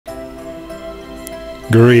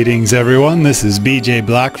Greetings everyone, this is BJ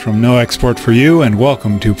Black from No Export For You, and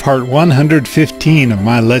welcome to part 115 of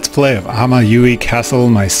my Let's Play of Amayui Castle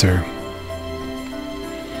Meister.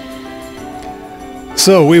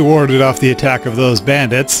 So we warded off the attack of those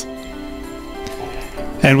bandits,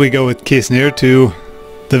 and we go with Kisnir to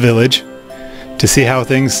the village to see how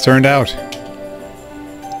things turned out.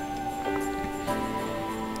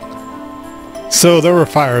 So there were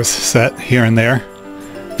fires set here and there,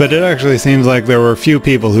 but it actually seems like there were a few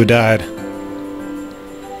people who died.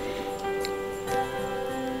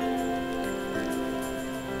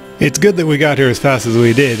 It's good that we got here as fast as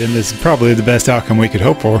we did, and this is probably the best outcome we could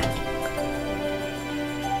hope for.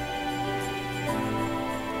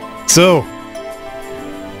 So,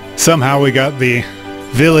 somehow we got the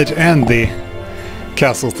village and the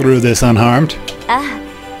castle through this unharmed.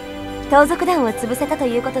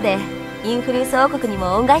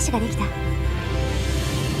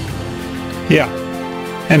 Yeah,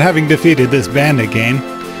 and having defeated this bandit gang,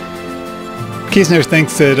 Kisnir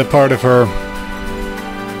thinks it a part of her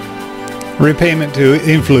repayment to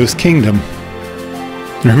Influ's kingdom.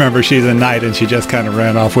 Remember, she's a knight and she just kind of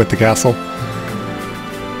ran off with the castle.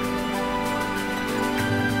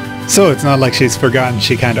 So it's not like she's forgotten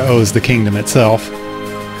she kind of owes the kingdom itself.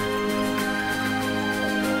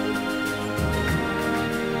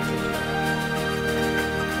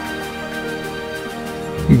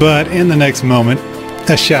 But in the next moment,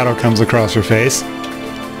 a shadow comes across her face.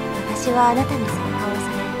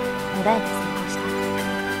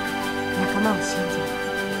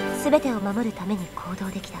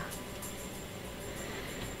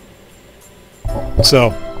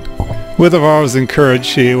 So, with Avara's encouraged,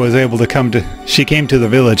 she came to the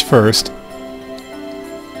village first.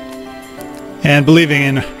 And believing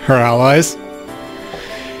in her allies,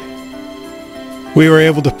 we were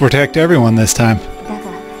able to protect everyone this time.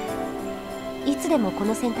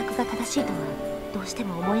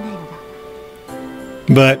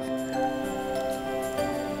 But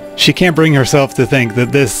she can't bring herself to think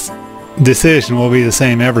that this decision will be the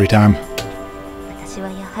same every time.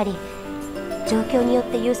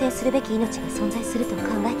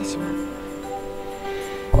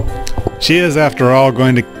 She is, after all,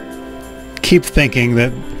 going to keep thinking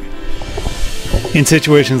that in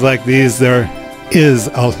situations like these there is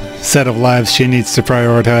a set of lives she needs to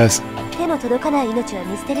prioritize.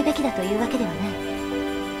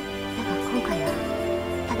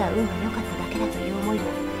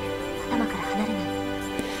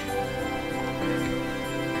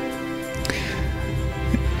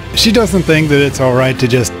 She doesn't think that it's alright to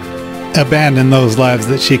just abandon those lives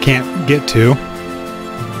that she can't get to.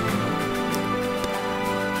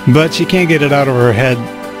 But she can't get it out of her head,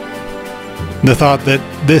 the thought that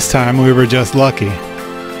this time we were just lucky.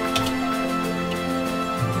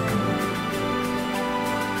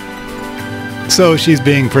 So she's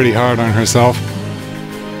being pretty hard on herself,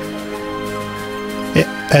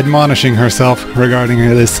 admonishing herself regarding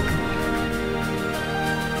this.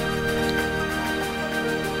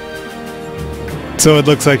 So it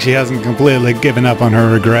looks like she hasn't completely given up on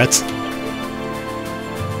her regrets.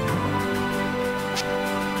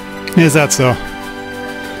 Is that so?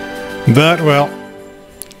 But, well,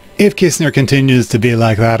 if Kisnir continues to be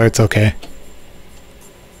like that, it's okay.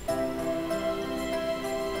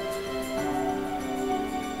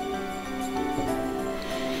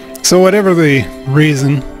 So whatever the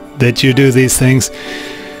reason that you do these things,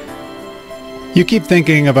 you keep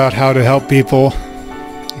thinking about how to help people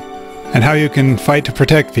and how you can fight to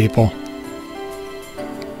protect people.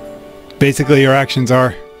 Basically, your actions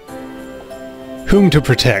are whom to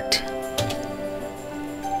protect.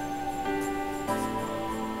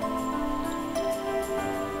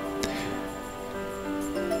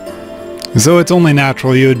 So it's only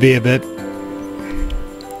natural you would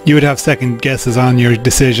have second guesses on your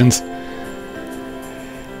decisions.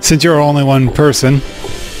 Since you're only one person,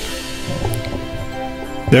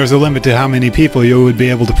 there's a limit to how many people you would be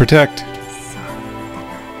able to protect.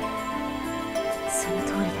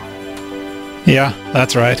 Yeah,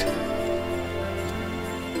 that's right.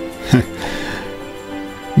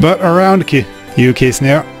 But around you,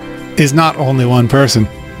 Kisnir, is not only one person.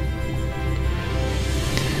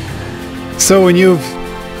 So when you've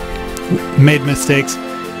made mistakes,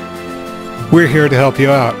 we're here to help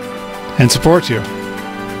you out and support you.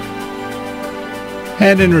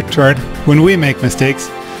 And in return, when we make mistakes,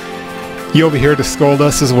 you'll be here to scold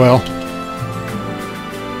us as well.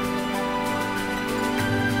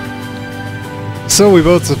 So we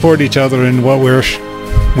both support each other in what we're,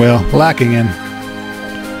 well, lacking in.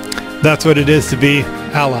 That's what it is to be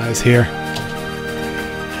allies here.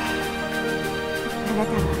 あな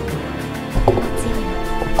たは強いの。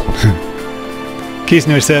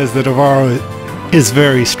Kisner says that Avaro is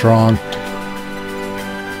very strong.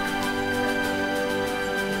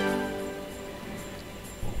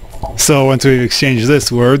 So once we've exchanged these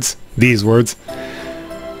words,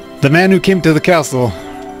 the man who came to the castle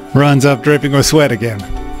runs up dripping with sweat again.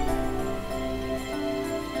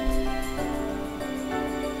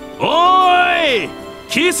 Oi!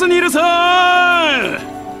 Kisnir-san!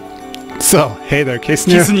 So, hey there,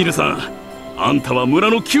 Kisner. Kisnir-san, あんたは村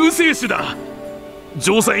の救世主だ。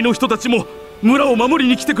城塞の人たちも村を守り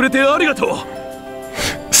に来てくれてありがとう。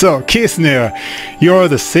So, Kisner, you're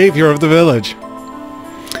the savior of the village.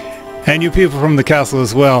 And you people from the castle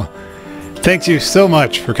as well. Thanks you so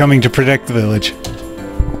much for coming to protect the village.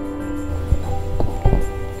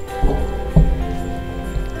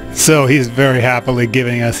 So he's very happily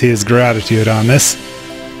giving us his gratitude on this.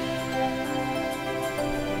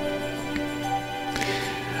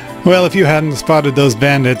 Well, if you hadn't spotted those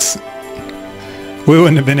bandits, we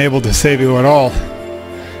wouldn't have been able to save you at all.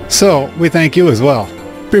 So, we thank you as well.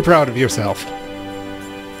 Be proud of yourself.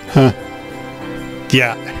 Huh.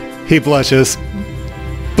 Yeah, he blushes,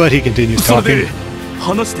 but he continues talking.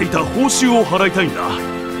 話していた報酬を払いたいんだ。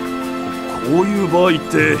こういう場合っ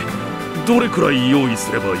てどれくらい用意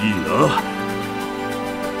すればいいんだ?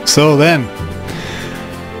 So then,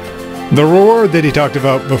 the reward that he talked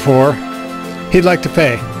about before, he'd like to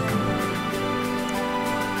pay.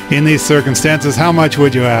 In these circumstances, how much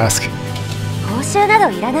would you ask? 報酬な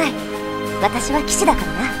どいらない。私は騎士だか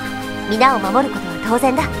らな。皆を守ることは当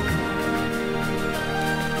然だ。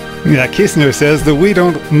Yeah, Kisner says that we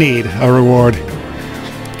don't need a reward.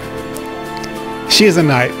 She is a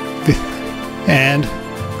knight, and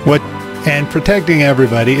protecting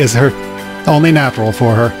everybody is her only natural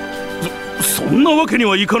for her. そんなわけに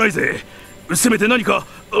はいかないぜ。せめて何か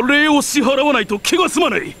礼を支払わないと気が済ま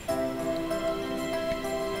ない。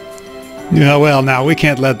Yeah, well, now we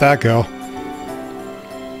can't let that go.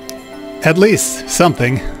 At least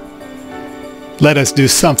something. Let us do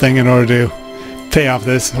something in order to pay off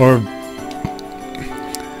this, or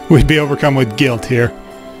we'd be overcome with guilt here.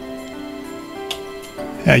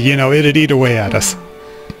 You know, it'd eat away at us.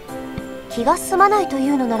 気が済まないとい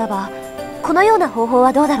うのならば、このような方法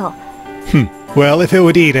はどうだろう? Well, if it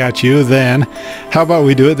would eat at you, then how about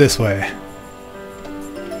we do it this way?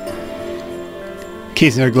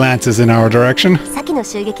 Kisner glances in our direction. 先の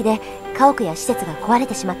襲撃で家屋や施設が壊れ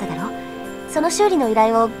てしまっただろう。その修理の依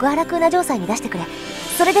頼をグアラクーナ城塞に出してくれ。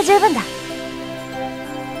それで十分だ。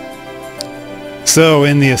So,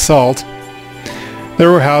 in the assault, there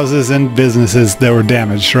were houses and businesses that were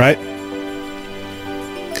damaged, right?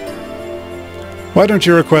 Why don't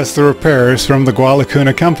you request the repairs from the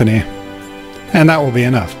Gualacuna company? And that will be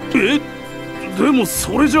enough. でも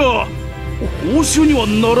それじゃあ報酬には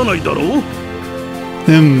ならないだろう?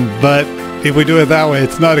 But if we do it that way,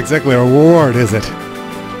 it's not exactly a reward, is it?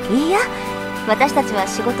 いいや、私たちは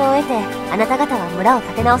仕事を得てあなた方は村を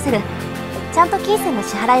立て直せる。ちゃんと金銭の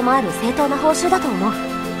支払いもある正当な報酬だと思う。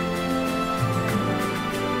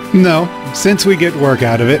No, since we get work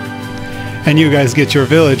out of it, and you guys get your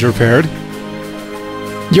village repaired,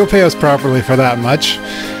 you'll pay us properly for that much.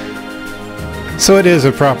 So it is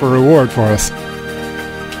a proper reward for us.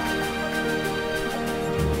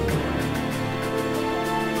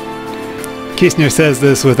 Kisner says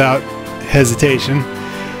this without hesitation,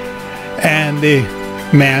 and the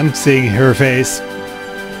man, seeing her face,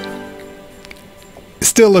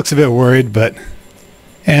 still looks a bit worried,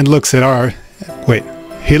 and looks at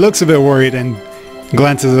he looks a bit worried and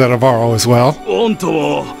glances at Avaro as well. あんた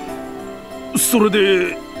はそれ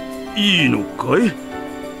でいいのかい?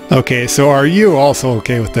 Okay, so are you also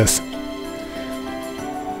okay with this?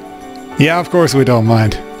 Yeah, of course we don't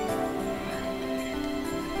mind.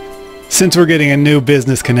 Since we're getting a new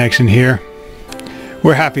business connection here,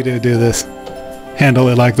 we're happy to do this. Handle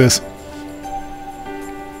it like this.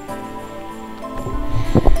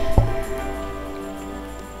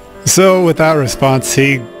 So, with that response,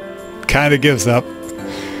 he kind of gives up.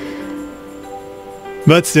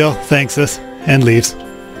 But still, thanks us and leaves.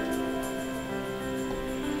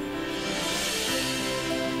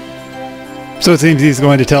 So it seems he's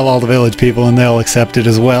going to tell all the village people and they'll accept it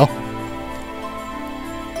as well.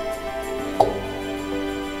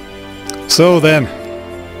 So then,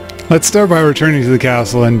 let's start by returning to the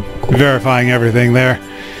castle and verifying everything there.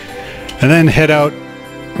 And then head out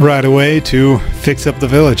right away to fix up the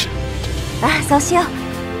village. ああ、そうしよ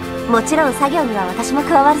う。もちろん作業には私も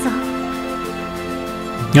加わるぞ。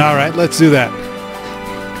Alright, let's do that.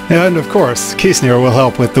 And of course, Kisner will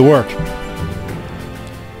help with the work.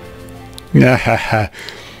 There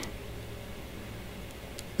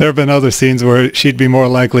have been other scenes where she'd be more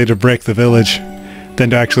likely to break the village. than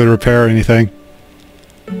to actually repair anything.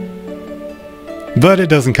 But it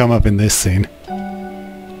doesn't come up in this scene.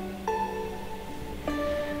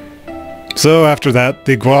 So after that,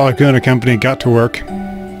 the Gualacuna Company got to work.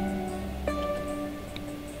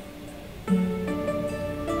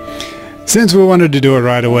 Since we wanted to do it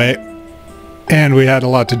right away, and we had a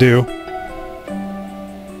lot to do,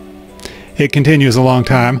 it continues a long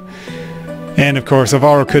time. And of course,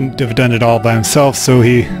 Alvaro couldn't have done it all by himself, so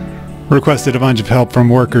he requested a bunch of help from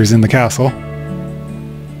workers in the castle.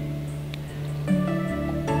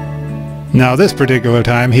 Now this particular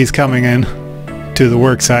time, he's coming in to the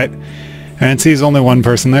work site and sees only one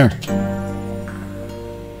person there.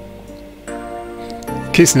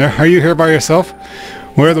 Kisner, are you here by yourself?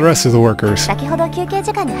 Where are the rest of the workers? 先ほど休憩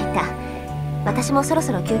時間に入った。私もそろ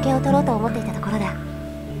そろ休憩を取ろうと思っていたところだ。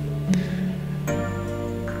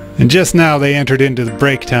And just now they entered into the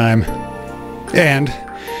break time. And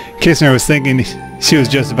Kisner was thinking she was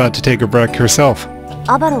just about to take a break herself.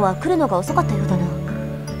 アバロは来るのが遅かったようだな。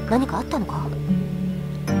何かあったのか?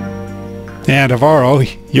 And Alvaro,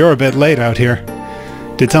 you're a bit late out here.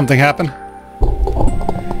 Did something happen?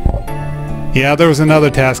 Yeah, there was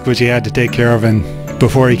another task which he had to take care of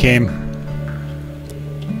before he came.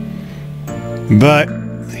 But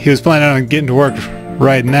he was planning on getting to work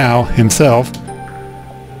right now himself.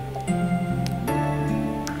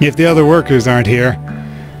 If the other workers aren't here,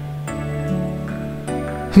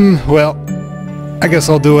 well, I guess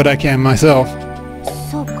I'll do what I can myself.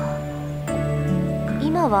 そうか。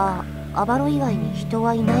今はアバロ以外に人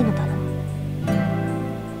はいないのだろ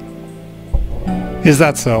う。 Is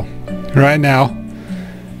that so? Right now,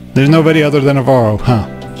 there's nobody other than Alvaro, huh?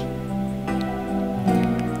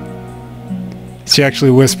 She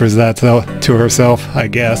actually whispers that to herself, I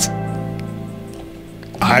guess.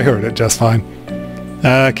 I heard it just fine.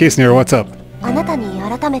 Kisner, what's up? あなたに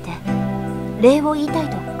改めて礼を言いたい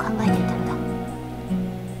と考えていたのだ。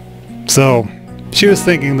 So, she was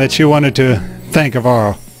thinking that she wanted to thank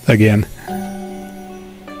Alvaro again.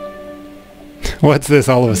 What's this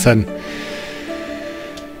all of a sudden?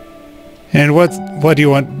 And what do you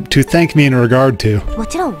want to thank me in regard to? も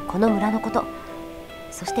ちろんこの村のこと、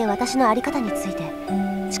そして私の在り方について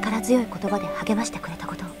力強い言葉で励ましてくれた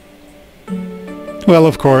こと。 Well,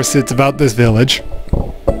 of course, it's about this village.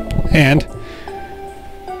 And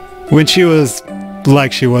when she was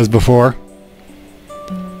like she was before,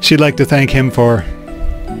 she'd like to thank him for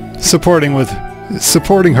supporting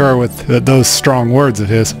her with those strong words of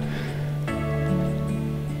his.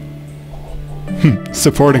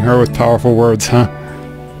 Supporting her with powerful words, huh?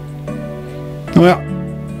 Well,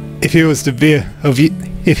 if he was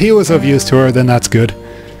of use to her, then that's good.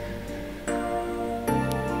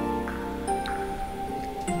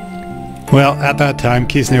 Well, at that time,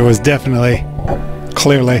 Kisner was definitely,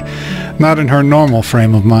 clearly, not in her normal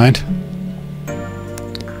frame of mind.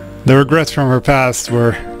 The regrets from her past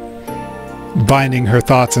were binding her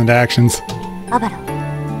thoughts and actions. アバロ、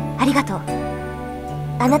ありがとう。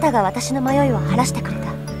あなたが私の迷いを晴らしてくれ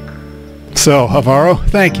た。 So, Alvaro,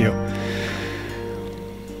 thank you.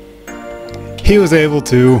 He was able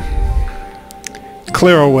to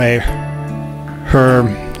clear away her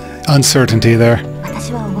uncertainty there.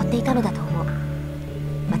 私はおごっていたのだと思う。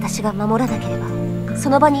私が守らなければ、そ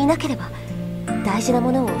の場にいなければ、大事な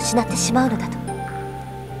ものを失ってしまうのだと。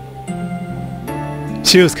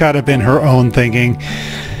 She was caught up in her own thinking.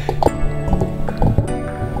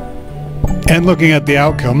 And looking at the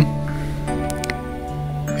outcome,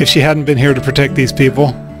 if she hadn't been here to protect these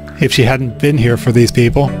people, if she hadn't been here for these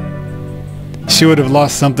people, she would have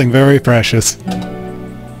lost something very precious.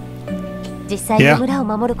 実際に村を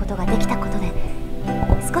守ることができたことで、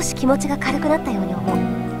少し気持ちが軽くなったように思う。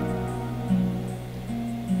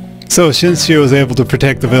 So since she was able to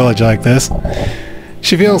protect the village like this,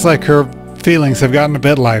 she feels like her feelings have gotten a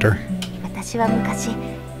bit lighter. 私は昔、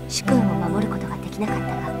主君を守ることができなかった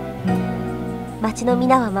が、町の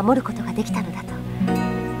皆は守ることができたのだと、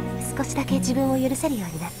少しだけ自分を許せるよ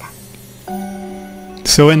うになった。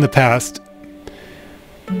 So in the past,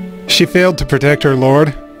 she failed to protect her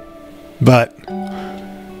lord, but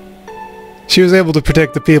she was able to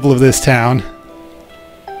protect the people of this town,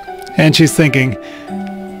 and she's thinking,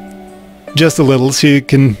 just a little, she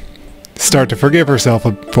can start to forgive herself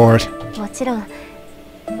for it. もちろん、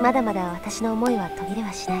まだまだ私の思いは途切れ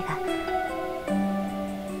はしないが、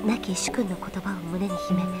亡き主君の言葉を胸に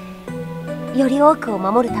秘め、より多くを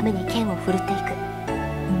守るために剣を振るっていく。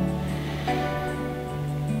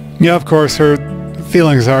 Yeah, of course, her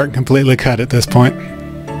feelings aren't completely cut at this point.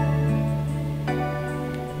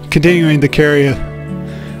 Continuing to carry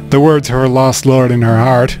the words of her lost lord in her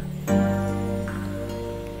heart.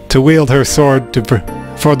 to wield her sword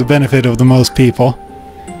for the benefit of the most people,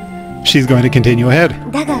 she's going to continue ahead.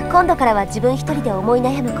 だが今度からは自分一人で思い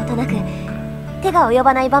悩むことなく、手が及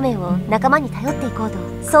ばない場面を仲間に頼っていこうと、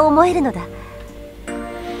そう思えるのだ。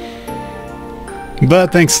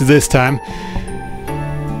But thanks to this time,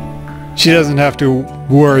 she doesn't have to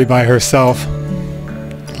worry by herself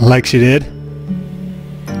like she did.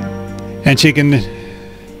 And she can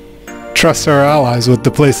trust her allies with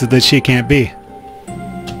the places that she can't be.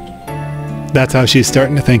 That's how she's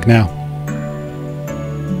starting to think now.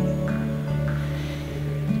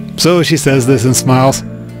 So she says this and smiles.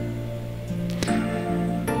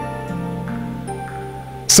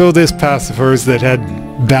 So this past of hers that had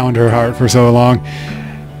bound her heart for so long,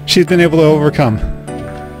 she's been able to overcome.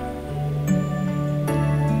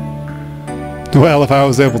 Well, if I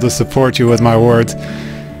was able to support you with my words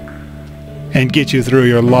and get you through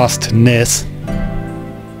your lostness,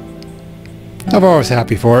 I'm always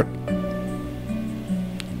happy for it.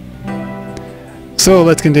 So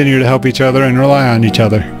let's continue to help each other and rely on each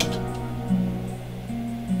other.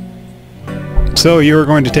 So you were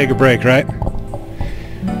going to take a break, right?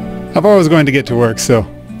 I'm always going to get to work, so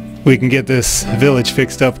we can get this village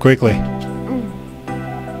fixed up quickly.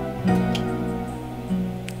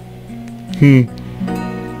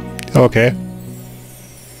 Okay.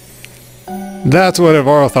 That's what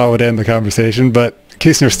Avaro thought would end the conversation, but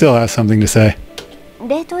Kisner still has something to say.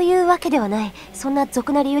 礼というわけではない。そんな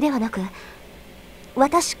俗な理由ではなく、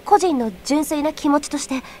私個人の純粋な気持ちとし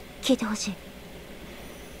て聞いてほしい。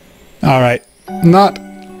Alright. Not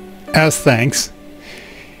as thanks.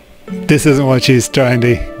 This isn't what she's trying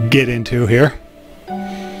to get into here.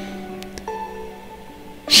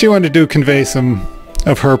 She wanted to convey some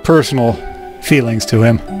of her personal feelings to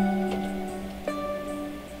him.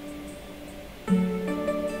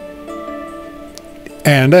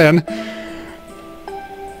 And then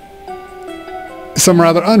some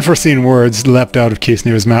rather unforeseen words leapt out of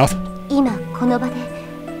Kisner's mouth. 今この場で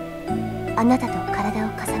あなたと体を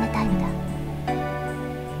重ねたいのだ。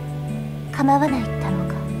構わないだろう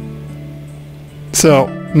か。So,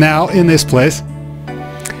 now, in this place,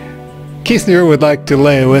 Kisner would like to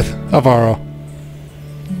lay with Avaro.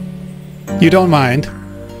 You don't mind,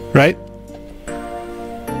 right?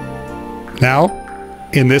 Now,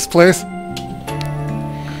 in this place?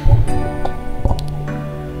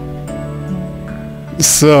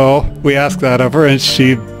 So, we ask that of her and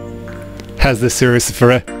she has this serious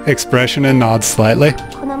expression and nods slightly.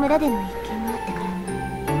 この村での一件があってか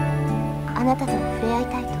らあなたと触れ合い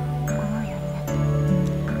たいと思うように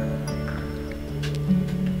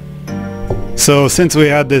なった。 So, since we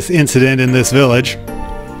had this incident in this village,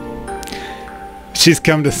 she's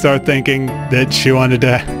come to start thinking that she wanted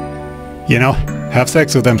to, you know, have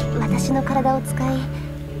sex with him. 私の体を使い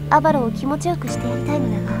アバロを気持ちよくしてやりたい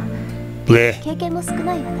のだが、経験も少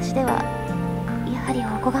ない私ではやはり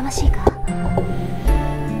おこがましいか。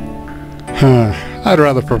I'd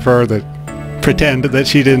rather pretend that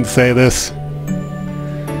she didn't say this.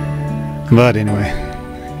 But anyway,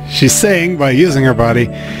 she's saying by using her body,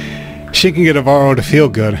 she can get Avaro to feel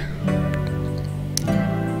good.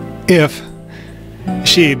 If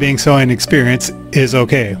she, being so inexperienced, is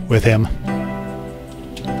okay with him.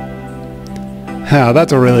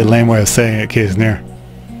 That's a really lame way of saying it, Kisner.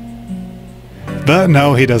 But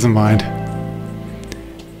no, he doesn't mind.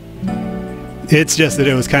 It's just that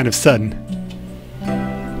it was kind of sudden.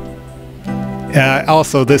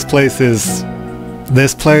 Also, this place is...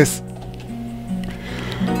 This place?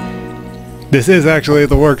 This is actually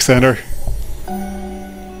the work center.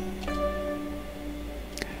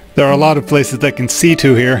 There are a lot of places that can see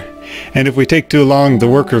to here, and if we take too long, the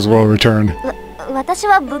workers will return. 私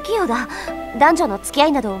は不器用だ。男女の付き合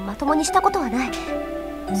いなどをまともにしたことはない。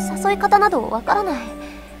誘い方などわからない。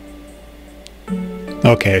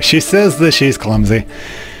 Okay, she says that she's clumsy.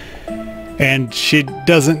 And she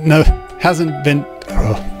doesn't know...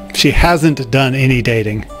 she hasn't done any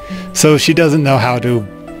dating. So she doesn't know how to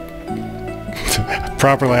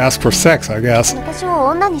properly ask for sex, I guess. 私を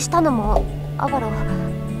女にしたのもアバロ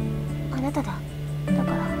あなただ。だ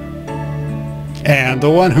から。 And the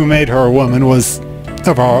one who made her a woman was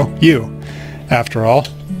Avaro, you, after all.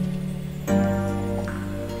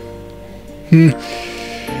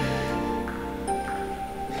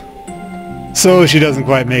 So she doesn't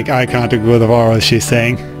quite make eye contact with Avaro as she's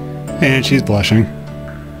saying, and she's blushing.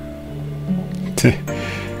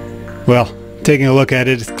 Well, taking a look at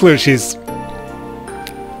it, it's clear she's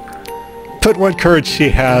put what courage she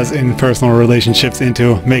has in personal relationships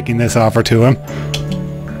into making this offer to him.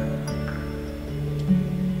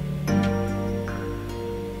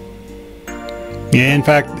 Yeah, in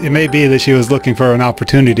fact, it may be that she was looking for an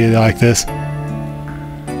opportunity like this.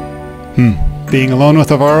 Being alone with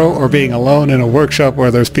Avaro, or being alone in a workshop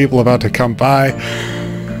where there's people about to come by?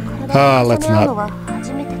 Let's not.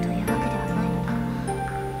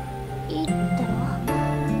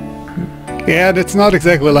 Yeah, and it's not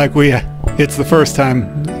exactly like it's the first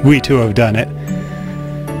time we two have done it.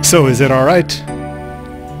 So is it alright?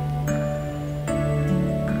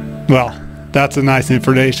 Well, that's a nice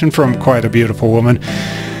invitation from quite a beautiful woman.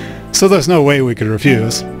 So there's no way we could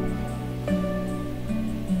refuse.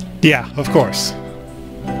 Yeah, of course.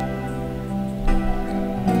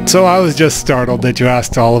 So I was just startled that you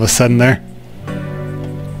asked all of a sudden there.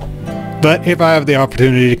 But if I have the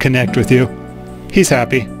opportunity to connect with you, he's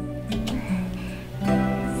happy.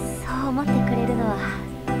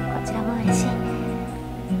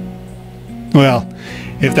 Well,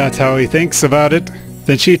 if that's how he thinks about it,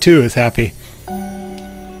 then she too is happy.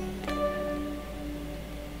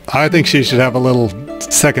 I think she should have a little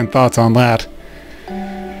second thoughts on that.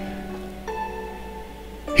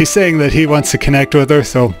 He's saying that he wants to connect with her,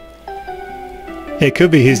 so it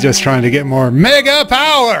could be he's just trying to get more mega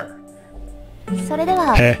power!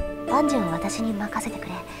 Hey.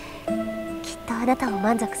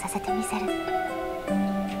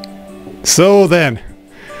 So then,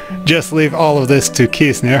 just leave all of this to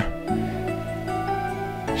Kisner.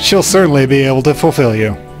 She'll certainly be able to fulfill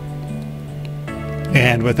you.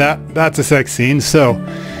 And with that, that's a sex scene, so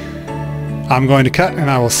I'm going to cut and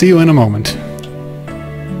I will see you in a moment.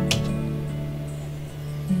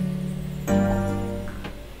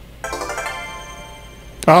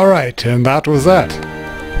 Alright, and that was that.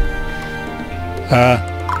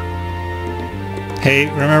 Hey,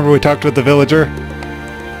 remember we talked with the villager?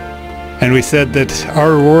 And we said that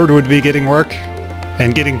our reward would be getting work?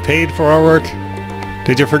 And getting paid for our work?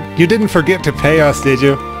 You didn't forget to pay us, did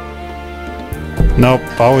you? Nope,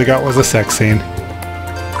 all we got was a sex scene.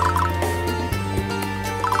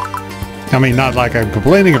 I mean, not like I'm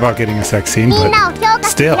complaining about getting a sex scene, but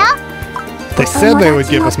still. They said they would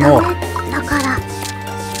give us more.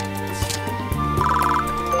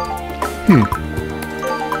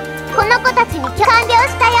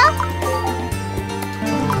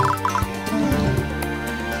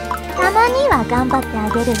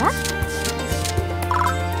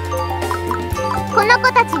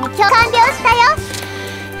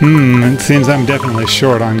 It seems I'm definitely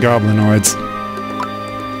short on goblinoids.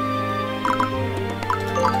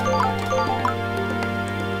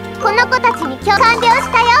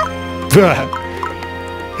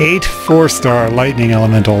 Eight 4-star lightning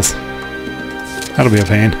elementals. That'll be a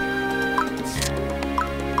pain.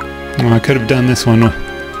 Well, I could have done this one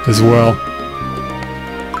as well.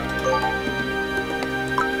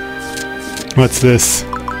 What's this?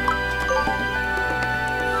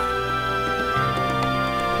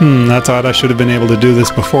 That's odd. I should have been able to do this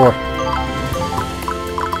before.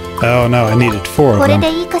 Oh no, I needed 4 of them.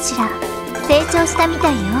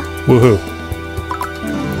 Woohoo.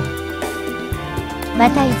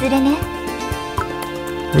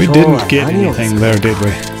 We didn't get anything there, did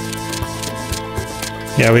we?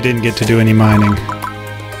 Yeah, we didn't get to do any mining.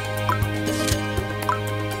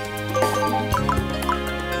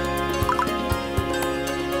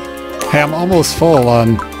 Hey, I'm almost full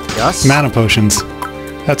on mana potions.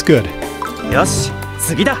 That's good.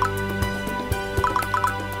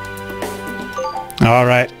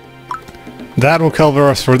 Alright. That will cover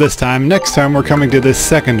us for this time. Next time we're coming to this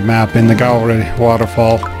second map in the Gallery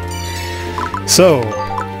Waterfall. So,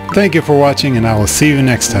 thank you for watching and I will see you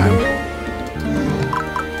next time.